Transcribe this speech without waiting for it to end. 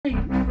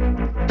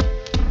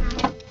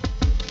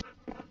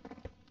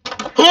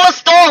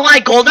my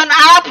golden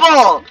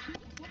apple!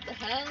 What the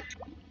hell?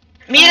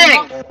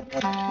 Meeting!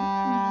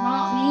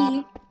 Not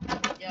me.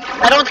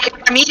 Yeah. I don't care.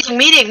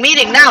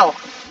 Meeting now!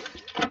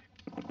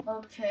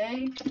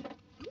 Okay.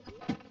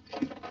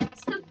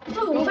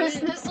 Why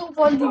is this so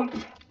funny?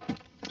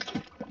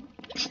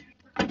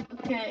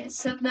 Okay,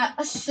 sit down.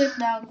 Sit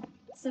down.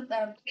 Sit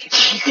down.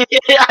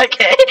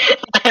 Okay.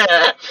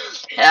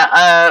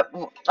 Yeah,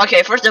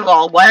 okay, first of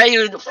all, why are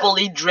you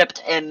fully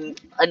dripped in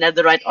a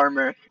netherite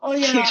armor? Oh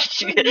yeah.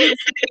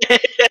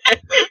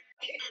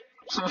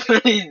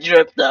 Fully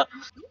dripped though.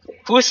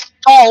 Who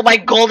stole my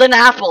golden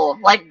apple?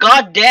 Like,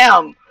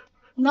 goddamn!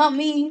 Not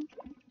me.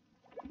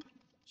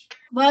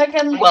 But I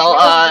can. Well,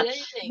 I didn't do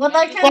anything. But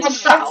I can. Well,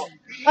 so-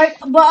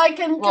 But I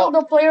can kill Well,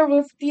 the player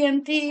with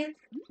TNT.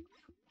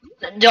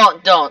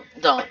 don't.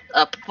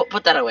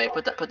 Put that away.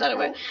 Put that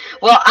away.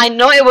 Well, I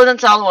know it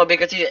wasn't Salmo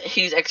because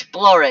he's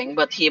exploring,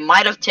 but he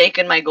might have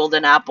taken my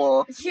golden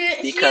apple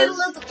because.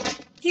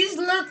 He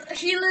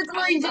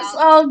literally just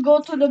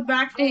go to the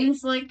back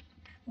rooms like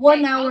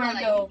one hour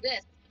ago.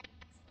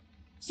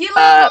 He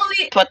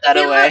literally Put that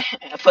away.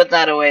 Put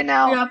that away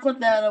now. Yeah, put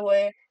that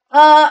away. He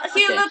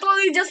Okay.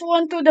 literally just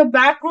went to the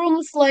back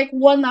rooms like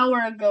 1 hour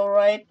ago,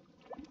 right?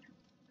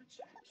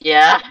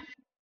 Yeah.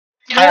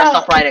 Kyra, Yeah.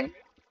 stop writing.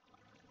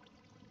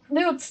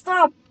 Dude,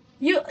 stop.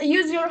 You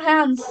use your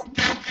hands.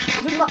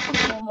 Do not.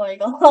 Oh my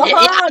god. Yeah,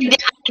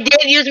 I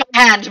did use my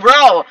hands,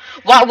 bro.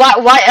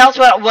 Why else?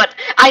 What?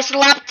 I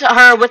slapped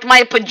her with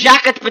my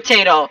jacket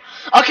potato.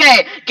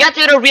 Okay, get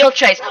to the real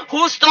chase.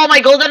 Who stole my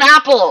golden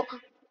apple?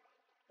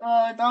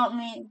 Not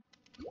me.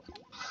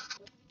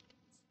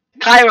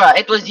 Kyra,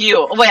 it was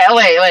you.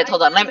 Wait,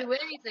 hold on. I Let me. didn't do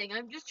anything.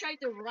 I'm just trying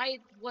to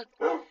write what.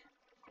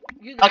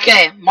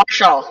 Okay,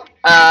 Marshall.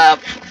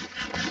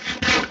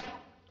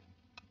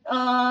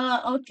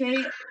 Okay.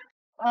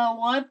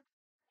 What?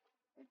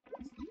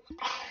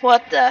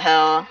 What the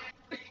hell?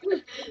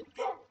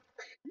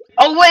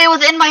 Oh wait, it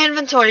was in my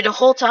inventory the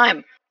whole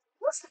time.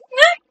 What's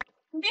that?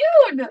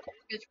 Dude!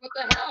 Bitch, what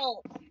the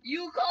hell?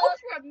 You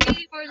caused for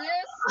me for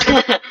this?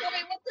 Wait,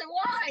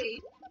 why?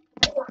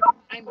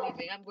 I'm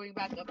leaving. I'm going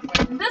back up.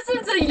 This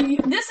is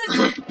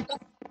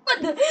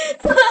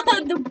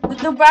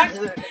the back.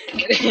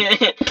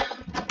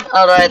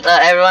 Alright,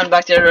 everyone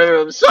back to your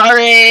room.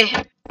 Sorry!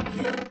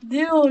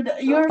 Dude,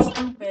 you're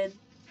stupid.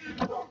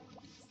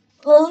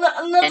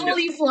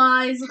 Literally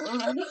flies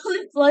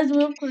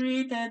were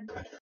created.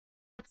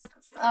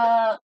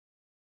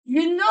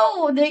 You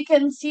know they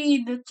can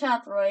see the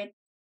chat, right?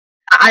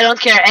 I don't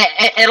care.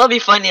 It'll be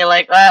funny.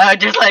 Like,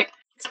 just like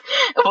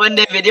when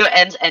the video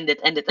ends, end it.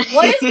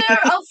 Why is there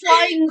a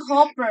flying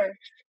hopper?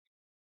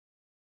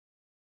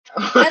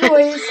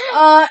 Anyways,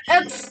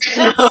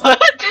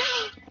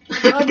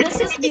 this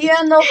is the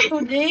end of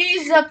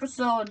today's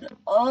episode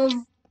of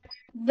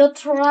the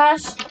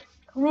Trash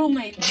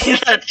Roommates.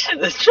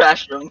 The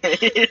trash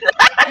roommate.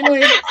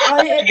 Anyways,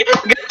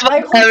 I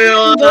hope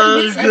you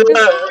enjoyed this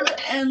episode,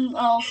 and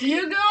I'll see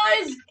you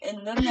guys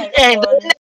in the next one.